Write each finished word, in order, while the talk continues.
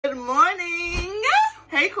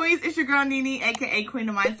Hey Queens, it's your girl Nene, aka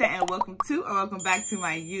Queendom Mindset, and welcome back to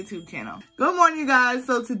my YouTube channel. Good morning, you guys.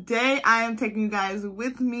 So today I am taking you guys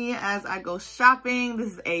with me as I go shopping.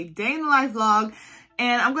 This is a day in the life vlog,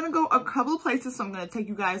 and I'm gonna go a couple of places, so I'm gonna take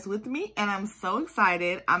you guys with me, and I'm so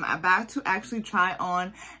excited. I'm about to actually try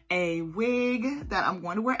on a wig that I'm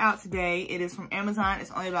going to wear out today. It is from Amazon.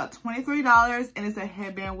 It's only about $23, and it's a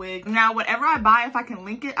headband wig. Now, whatever I buy, if I can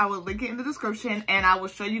link it, I will link it in the description, and I will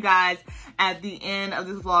show you guys at the end of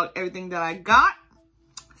this vlog everything that I got.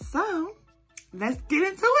 So, let's get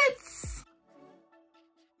into it.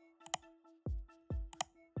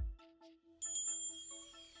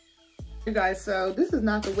 You guys, so this is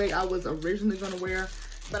not the wig I was originally gonna wear,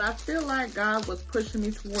 but I feel like God was pushing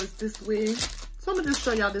me towards this wig. So I'm gonna just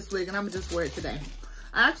show y'all this wig and I'm gonna just wear it today.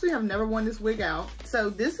 I actually have never worn this wig out. So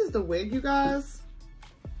this is the wig, you guys.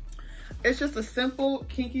 It's just a simple,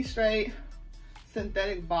 kinky straight,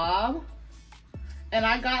 synthetic bob. And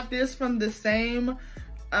I got this from the same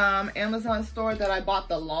Amazon store that I bought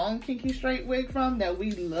the long kinky straight wig from that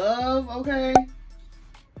we love, okay?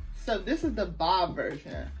 So this is the bob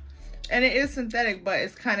version. And it is synthetic, but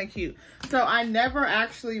it's kind of cute. So I never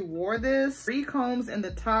actually wore this. 3 combs in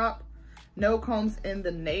the top, no combs in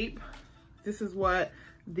the nape. This is what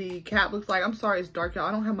the cap looks like. I'm sorry it's dark, y'all.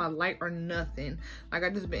 I don't have my light or nothing. Like, I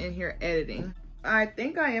just been in here editing. I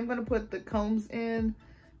think I am gonna put the combs in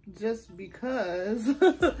just because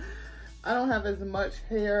I don't have as much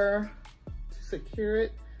hair to secure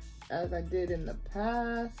it as I did in the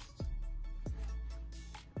past.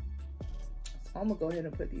 I'm gonna go ahead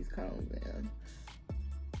and put these combs in.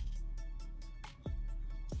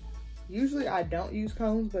 Usually I don't use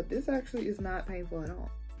combs, but this actually is not painful at all.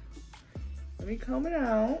 Let me comb it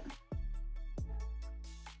out.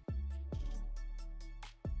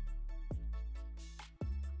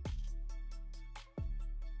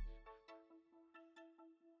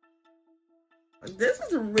 This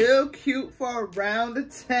is real cute for around the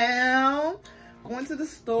town. Going to the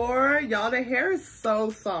store. Y'all, the hair is so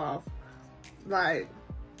soft. Like,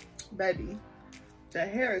 baby, the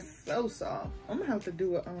hair is so soft. I'm gonna have to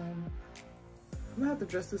do a I'm gonna have to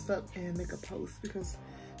dress this up and make a post because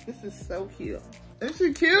this is so cute. Isn't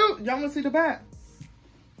she cute? Y'all wanna see the back?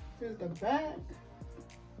 Here's the back.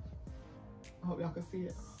 I hope y'all can see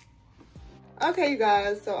it. Okay, you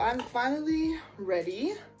guys, so I'm finally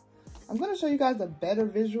ready. I'm gonna show you guys a better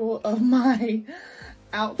visual of my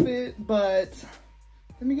outfit, but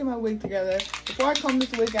let me get my wig together. Before I comb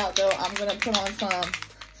this wig out though, I'm gonna put on some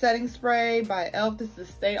setting spray by e.l.f. This is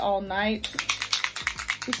Stay All Night.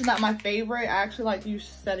 This is not my favorite. I actually like to use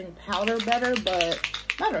setting powder better, but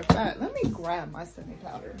matter of fact, let me grab my setting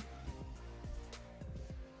powder.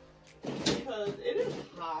 Because it is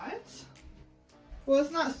hot. Well,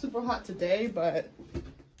 it's not super hot today, but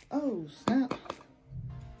oh snap.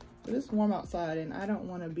 But it's warm outside and I don't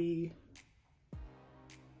wanna be,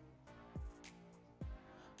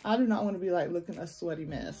 I do not want to be like looking a sweaty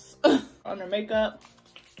mess. Under makeup,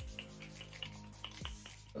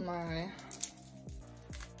 put my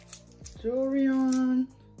jewelry on.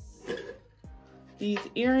 These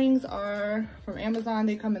earrings are from Amazon.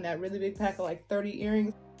 They come in that really big pack of like 30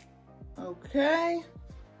 earrings. Okay.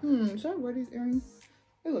 Should I wear these earrings?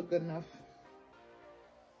 They look good enough.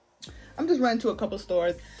 I'm just running to a couple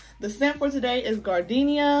stores. The scent for today is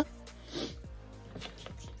Gardenia.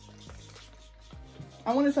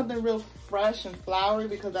 I wanted something real fresh and flowery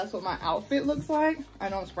because that's what my outfit looks like. I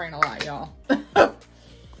know I'm spraying a lot, y'all.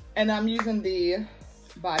 And I'm using the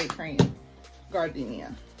body cream,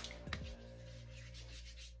 Gardenia.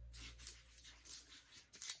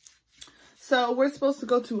 So we're supposed to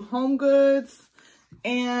go to Home Goods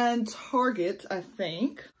and Target, I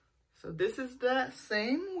think. So this is that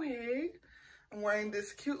same wig. I'm wearing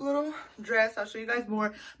this cute little dress. I'll show you guys more.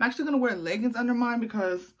 I'm actually gonna wear leggings under mine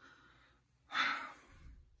because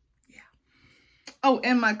oh,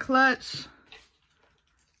 and my clutch,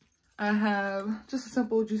 I have just a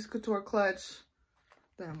simple Juicy Couture clutch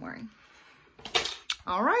that I'm wearing.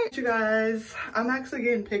 All right, you guys, I'm actually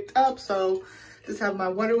getting picked up, so just have my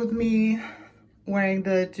water with me, wearing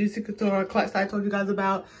the Juicy Couture clutch that I told you guys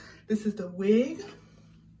about. This is the wig.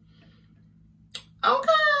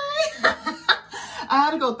 Okay. I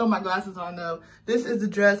had to go throw my glasses on though. This is the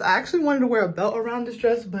dress. I actually wanted to wear a belt around this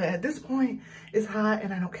dress, but at this point, it's hot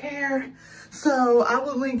and I don't care. So I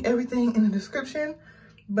will link everything in the description,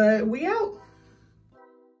 but we out.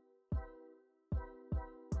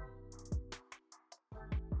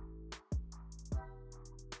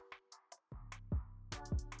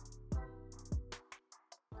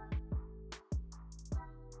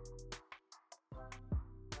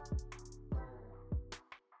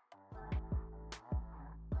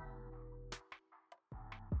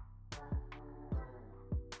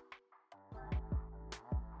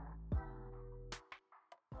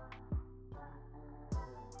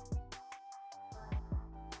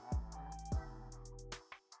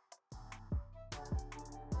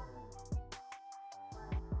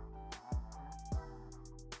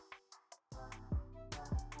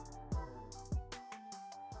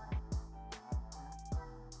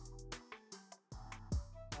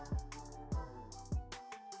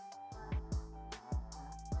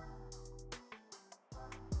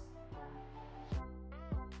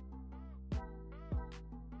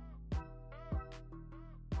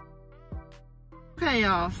 Okay,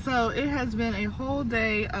 y'all, so it has been a whole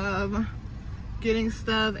day of getting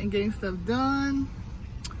stuff done.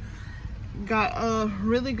 Got a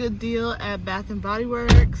really good deal at Bath and Body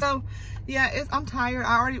Works. So yeah, I'm tired.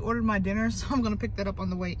 I already ordered my dinner, so I'm gonna pick that up on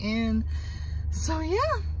the way in. So yeah,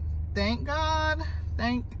 thank God.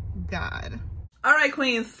 All right,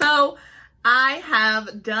 queens, so I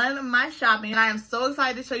have done my shopping and I am so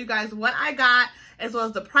excited to show you guys what I got, as well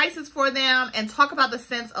as the prices for them, and talk about the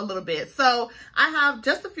scents a little bit. So I have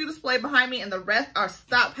just a few displayed behind me and the rest are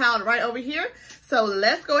stockpiled right over here. So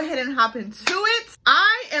let's go ahead and hop into it.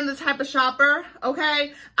 I am the type of shopper,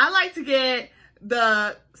 okay? I like to get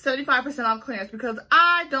the 75% off clearance because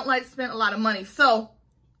I don't like to spend a lot of money. So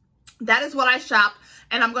that is what I shopped,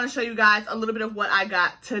 and I'm going to show you guys a little bit of what I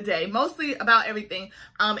got today, mostly about everything.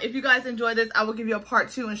 If you guys enjoy this, I will give you a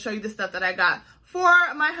part 2 and show you the stuff that I got for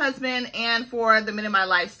my husband and for the men in my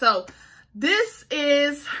life. So this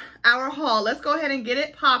is our haul. Let's go ahead and get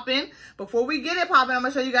it popping. Before we get it popping, I'm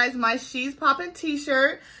going to show you guys my She's Poppin'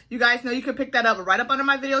 t-shirt. You guys know you can pick that up right up under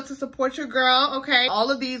my video to support your girl, okay?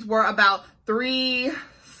 All of these were about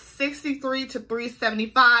 $3.63 to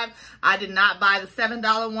 $3.75. I did not buy the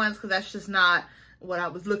 $7 ones because that's just not what I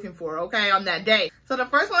was looking for, okay, on that day. So the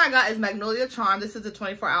first one I got is Magnolia Charm. This is the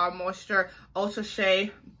 24-hour moisture ultra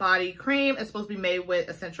shea body cream. It's supposed to be made with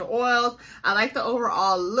essential oils. I like the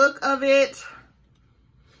overall look of it.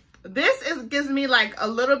 This gives me like a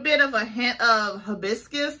little bit of a hint of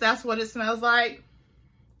hibiscus. That's what it smells like.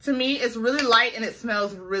 To me, it's really light and it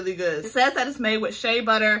smells really good. It says that it's made with shea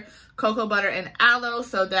butter, cocoa butter, and aloe,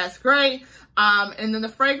 so that's great. And then the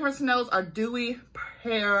fragrance notes are dewy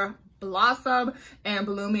pear blossom and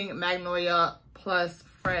blooming magnolia plus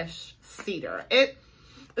fresh cedar. It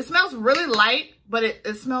smells really light, but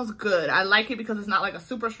it smells good. I like it because it's not like a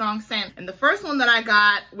super strong scent. And the first one that I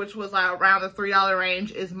got, which was like around the $3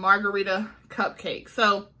 range, is Margarita Cupcake.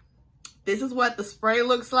 So this is what the spray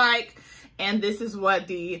looks like, and this is what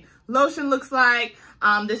the lotion looks like.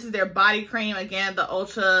 This is their body cream, again, the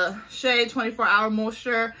Ultra Shea 24-hour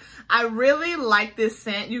moisture. I really like this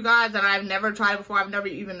scent, you guys, and I've never tried it before. I've never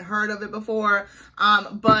even heard of it before,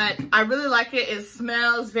 but I really like it. It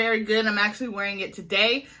smells very good. I'm actually wearing it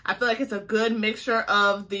today. I feel like it's a good mixture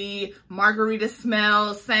of the margarita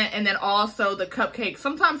smell, scent, and then also the cupcake.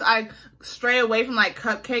 Sometimes I stray away from like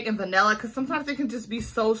cupcake and vanilla because sometimes it can just be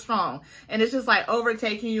so strong, and it's just like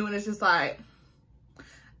overtaking you, and it's just like,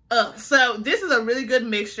 so this is a really good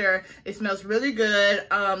mixture. It smells really good.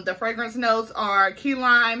 The fragrance notes are key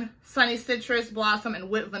lime, sunny citrus, blossom, and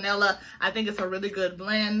whipped vanilla. I think it's a really good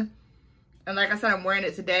blend. And like I said, I'm wearing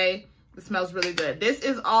it today. It smells really good. This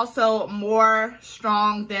is also more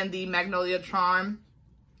strong than the Magnolia Charm.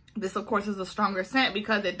 This, of course, is a stronger scent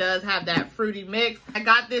because it does have that fruity mix. I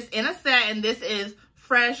got this in a set, and this is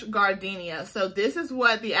Fresh Gardenia. So this is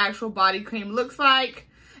what the actual body cream looks like.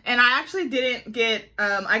 And I actually didn't get,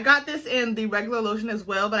 I got this in the regular lotion as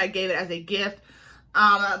well, but I gave it as a gift.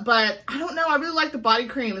 But I don't know, I really like the body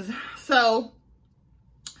creams. So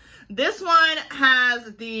this one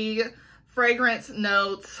has the fragrance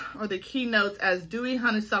notes, or the key notes, as dewy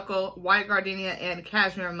honeysuckle, white gardenia, and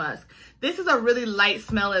cashmere musk. This is a really light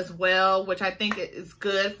smell as well, which I think is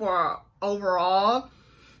good for overall.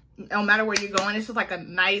 No matter where you're going, it's just like a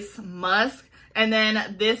nice musk. And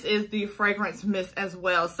then this is the fragrance mist as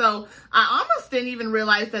well. So I almost didn't even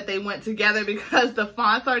realize that they went together because the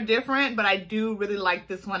fonts are different, but I do really like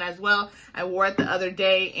this one as well. I wore it the other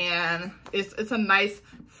day and it's a nice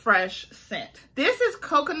fresh scent. This is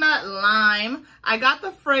Coconut Lime. I got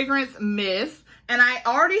the fragrance mist, and I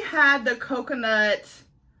already had the Coconut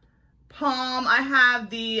Palm. I have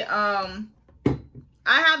the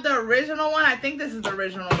original one. I think this is the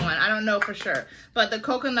original one. I don't know for sure. But the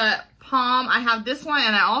Coconut Palm, I have this one,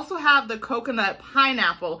 and I also have the Coconut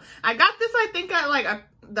Pineapple. I got this, I think, at like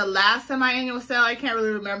the last semi-annual sale. I can't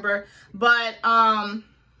really remember. But I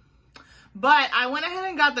went ahead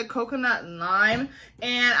and got the Coconut Lime,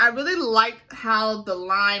 and I really liked how the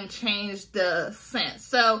lime changed the scent.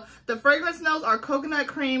 So the fragrance notes are coconut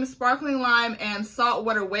cream, sparkling lime, and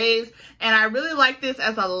saltwater waves. And I really like this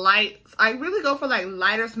as a light. I really go for like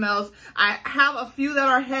lighter smells. I have a few that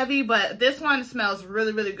are heavy, but this one smells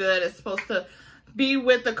really, really good. It's supposed to be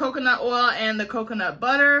with the coconut oil and the coconut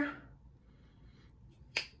butter.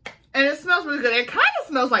 And it smells really good. It kind of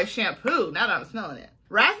smells like shampoo now that I'm smelling it.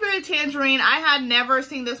 Raspberry Tangerine. I had never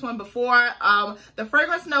seen this one before. The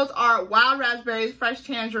fragrance notes are wild raspberries, fresh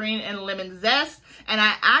tangerine, and lemon zest. And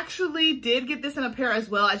I actually did get this in a pair as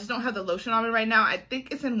well. I just don't have the lotion on me right now. I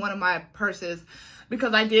think it's in one of my purses.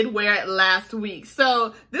 because I did wear it last week.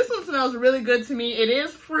 So this one smells really good to me. It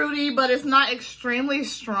is fruity, but it's not extremely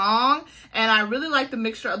strong. And I really like the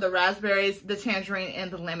mixture of the raspberries, the tangerine, and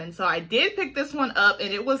the lemon. So I did pick this one up,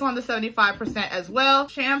 and it was on the 75% as well.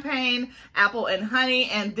 Champagne, apple, and honey.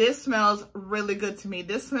 And this smells really good to me.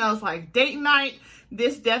 This smells like date night.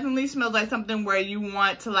 This definitely smells like something where you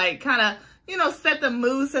want to like kind of, you know, set the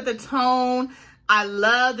mood, set the tone. I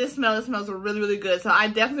love this smell. It smells really, really good. So I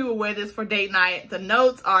definitely will wear this for date night. The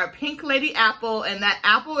notes are Pink Lady Apple, and that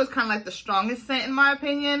apple is kind of like the strongest scent in my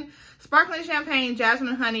opinion. Sparkling Champagne,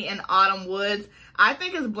 Jasmine Honey, and Autumn Woods. I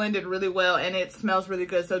think it's blended really well, and it smells really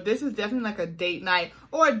good. So this is definitely like a date night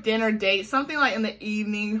or a dinner date, something like in the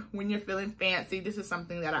evening when you're feeling fancy. This is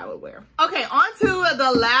something that I would wear. Okay, on to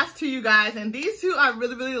the last two, you guys, and these two I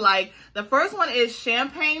really, really like. The first one is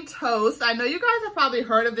Champagne Toast. I know you guys have probably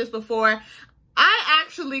heard of this before. I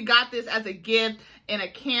actually got this as a gift in a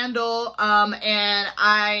candle, and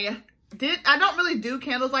I don't really do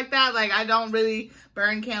candles like that. Like, I don't really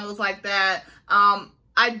burn candles like that.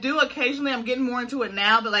 I do occasionally. I'm getting more into it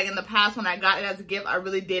now, but like in the past when I got it as a gift, I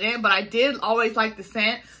really didn't. But I did always like the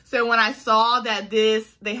scent. So when I saw that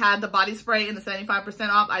they had the body spray in the 75%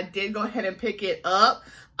 off, I did go ahead and pick it up.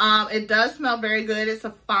 It does smell very good. It's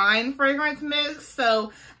a fine fragrance mix.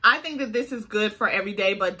 So I think that this is good for every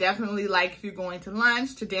day, but definitely like if you're going to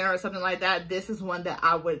lunch, to dinner, or something like that, this is one that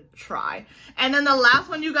I would try. And then the last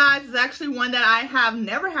one, you guys, is actually one that I have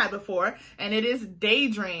never had before, and it is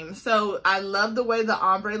Daydream. So I love the way the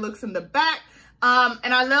ombre looks in the back,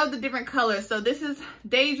 and I love the different colors. So this is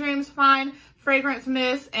Daydream's Fine Fragrance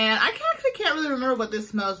Mist, and I can't really remember what this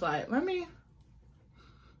smells like.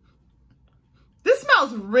 This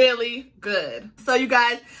smells really good. So you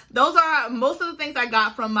guys, those are most of the things I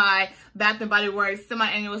got from my Bath & Body Works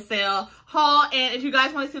semi-annual sale haul. And if you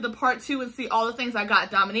guys want to see the part 2 and see all the things I got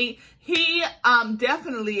Dominique, he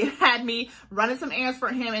definitely had me running some errands for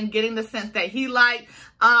him and getting the scents that he liked.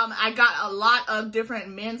 I got a lot of different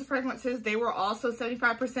men's fragrances. They were also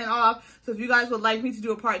 75% off. So if you guys would like me to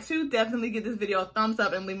do a part 2, definitely give this video a thumbs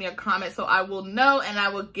up and leave me a comment so I will know, and I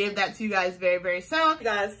will give that to you guys very, very soon. You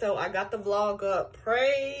guys, so I got the vlog up.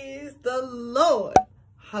 Praise the Lord.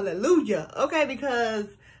 Hallelujah. Okay, because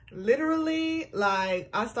literally, like,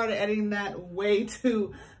 I started editing that way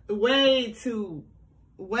too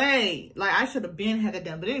like I should have been had it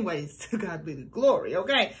done. But anyways, to God be the glory.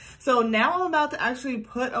 Okay, so now I'm about to actually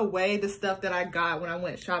put away the stuff that I got when I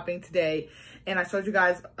went shopping today, and I showed you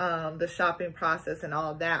guys the shopping process and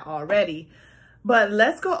all of that already. But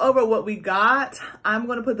let's go over what we got. I'm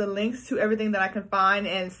going to put the links to everything that I can find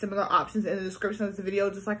and similar options in the description of this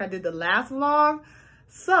video, just like I did the last vlog.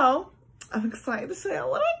 So I'm excited to share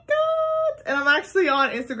what I got. And I'm actually on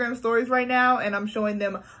Instagram stories right now, and I'm showing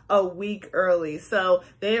them a week early. So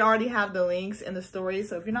they already have the links in the stories.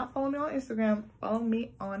 So if you're not following me on Instagram, follow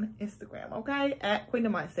me on Instagram, okay? At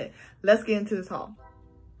Queendom Mindset. Let's get into this haul.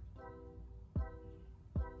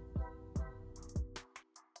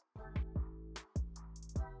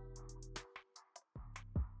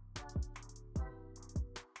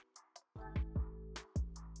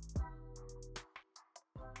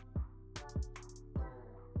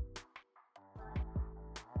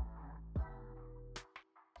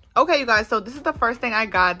 Okay, you guys, so this is the first thing I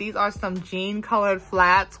got. These are some jean colored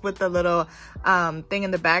flats with the little thing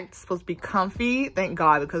in the back. It's supposed to be comfy, thank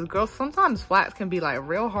God, because girls, sometimes flats can be like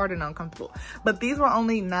real hard and uncomfortable. But these were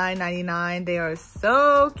only $9.99. They are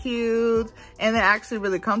so cute, and they're actually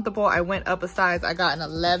really comfortable. I went up a size. I got an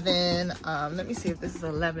 11. Let me see if this is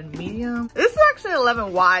 11 medium. This is actually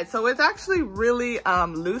 11 wide, so it's actually really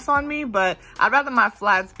loose on me, but I'd rather my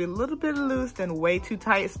flats be a little bit loose than way too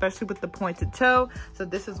tight, especially with the pointed toe. So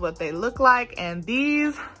this is what they look like. And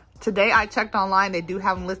these, today I checked online, they do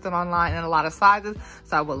have them listed online in a lot of sizes,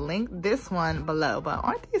 so I will link this one below. But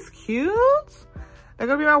aren't these cute? They're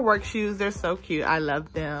gonna be my work shoes. They're so cute. I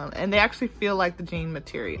love them. And they actually feel like the jean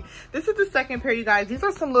material. This is the second pair, you guys. These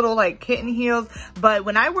are some little like kitten heels. But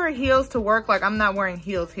when I wear heels to work, like I'm not wearing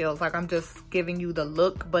heels. Like I'm just giving you the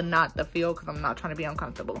look, but not the feel, because I'm not trying to be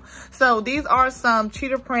uncomfortable. So these are some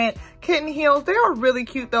cheetah print kitten heels. They are really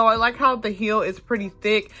cute though. I like how the heel is pretty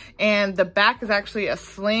thick, and the back is actually a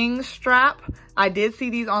sling strap. I did see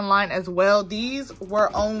these online as well. These were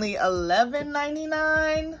only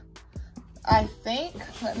 $11.99. I think.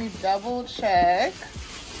 Let me double check.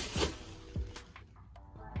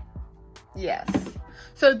 Yes.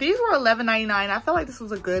 So these were $11.99. I felt like this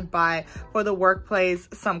was a good buy for the workplace.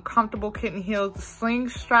 Some comfortable kitten heels. The sling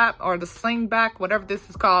strap or the sling back, whatever this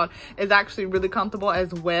is called, is actually really comfortable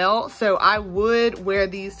as well. So I would wear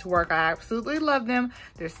these to work. I absolutely love them.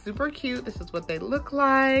 They're super cute. This is what they look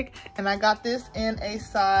like. And I got this in a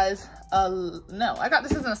size, no, I got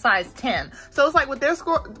this in a size 10. So it's like with their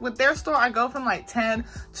store, I go from like 10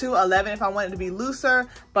 to 11 if I want it to be looser,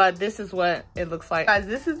 but this is what it looks like. Guys,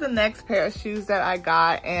 this is the next pair of shoes that I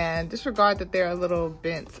got, and disregard that they're a little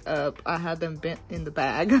bent up. I had them bent in the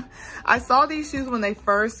bag. I saw these shoes when they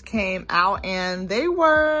first came out and they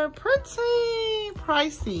were pretty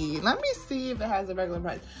pricey. Let me see if it has a regular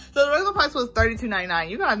price. So the regular price was $32.99.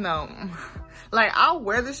 You guys know, like, I'll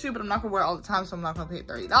wear this shoe, but I'm not gonna wear it all the time, so I'm not gonna pay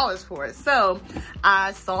 $30 for it. So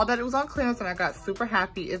I saw that it was on clearance and I got super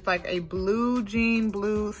happy. It's like a blue jean,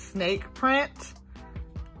 blue snake print.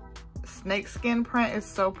 Snake skin print is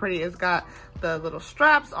so pretty. It's got the little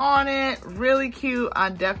straps on it, really cute.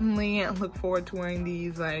 I definitely look forward to wearing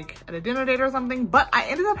these like at a dinner date or something, but I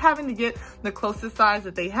ended up having to get the closest size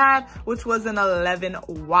that they had, which was an 11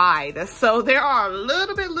 wide. So they are a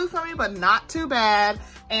little bit loose on me, but not too bad.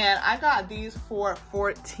 And I got these for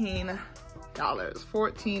 $14.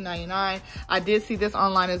 $14.99. I did see this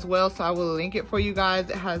online as well, so I will link it for you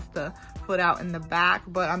guys. It has the foot out in the back,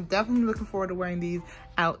 but I'm definitely looking forward to wearing these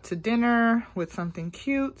out to dinner with something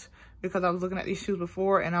cute, because I was looking at these shoes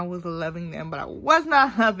before and I was loving them, but I was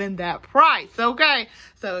not loving that price. Okay,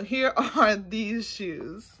 so here are these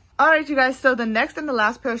shoes. All right, you guys, so the next and the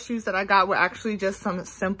last pair of shoes that I got were actually just some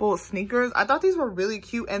simple sneakers. I thought these were really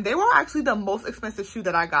cute, and they were actually the most expensive shoe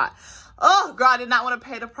that I got. Oh girl, I did not want to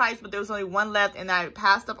pay the price, but there was only one left, and I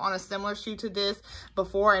passed up on a similar shoe to this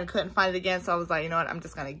before and couldn't find it again. So I was like, you know what, I'm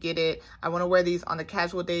just gonna get it. I want to wear these on the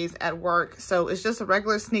casual days at work. So it's just a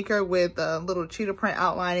regular sneaker with a little cheetah print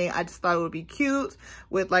outlining. I just thought it would be cute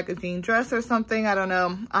with like a jean dress or something. I don't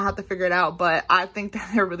know, I'll have to figure it out, but I think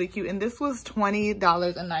that they're really cute. And this was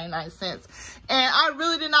 $20.99, and I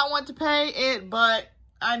really did not want to pay it, but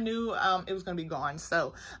I knew it was gonna be gone.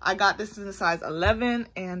 So I got this in a size 11,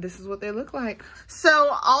 and this is what they look like.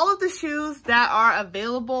 So all of the shoes that are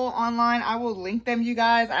available online, I will link them, you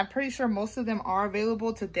guys. I'm pretty sure most of them are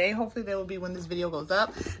available today. Hopefully they will be when this video goes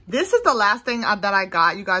up. This is the last thing that I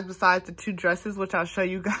got, you guys, besides the 2 dresses, which I'll show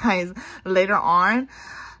you guys later on.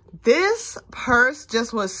 This purse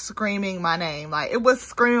just was screaming my name. Like, it was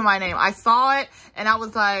screaming my name. I saw it and I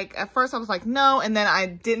was like, at first I was like, no. And then I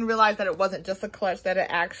didn't realize that it wasn't just a clutch, that it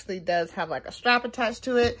actually does have like a strap attached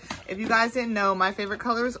to it. If you guys didn't know, my favorite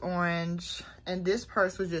color is orange, and this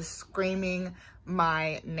purse was just screaming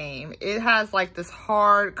my name. It has like this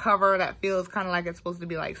hard cover that feels kind of like it's supposed to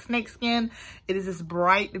be like snakeskin. It is this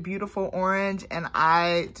bright, beautiful orange, and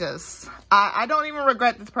I don't even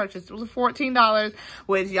regret this purchase. It was $14,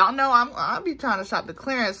 which y'all know I'll be trying to shop the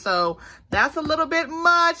clearance, so that's a little bit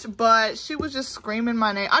much, but she was just screaming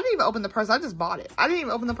my name. I didn't even open the purse. I just bought it. I didn't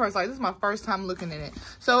even open the purse. Like, this is my first time looking in it.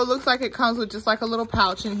 So it looks like it comes with just like a little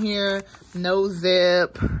pouch in here, no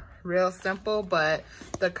zip. Real simple, but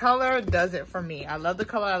the color does it for me. I love the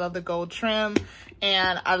color. I love the gold trim,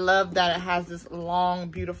 and I love that it has this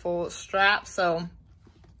long, beautiful strap. So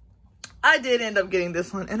I did end up getting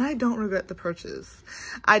this one, and I don't regret the purchase.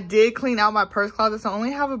 I did clean out my purse closet, so I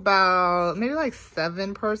only have about maybe like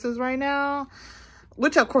 7 purses right now,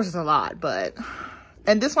 which of course is a lot, but,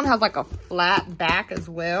 and this one has like a flat back as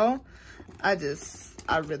well. I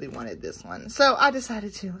really wanted this one, so I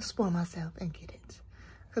decided to spoil myself and get it,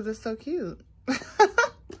 because it's so cute.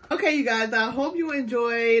 Okay, you guys, I hope you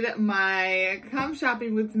enjoyed my come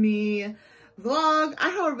shopping with me vlog. I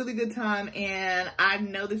had a really good time, and I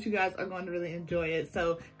know that you guys are going to really enjoy it.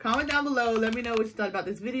 So comment down below, let me know what you thought about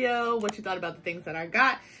this video, what you thought about the things that I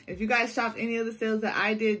got. If you guys shopped any of the sales that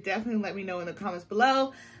I did, definitely let me know in the comments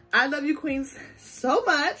below. I love you queens so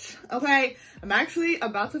much. Okay, I'm actually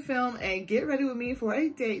about to film a get ready with me for a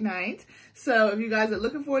date night. So if you guys are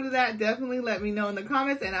looking forward to that, definitely let me know in the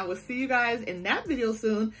comments, and I will see you guys in that video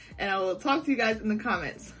soon, and I will talk to you guys in the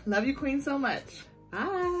comments. Love you queens so much.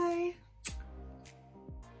 Bye.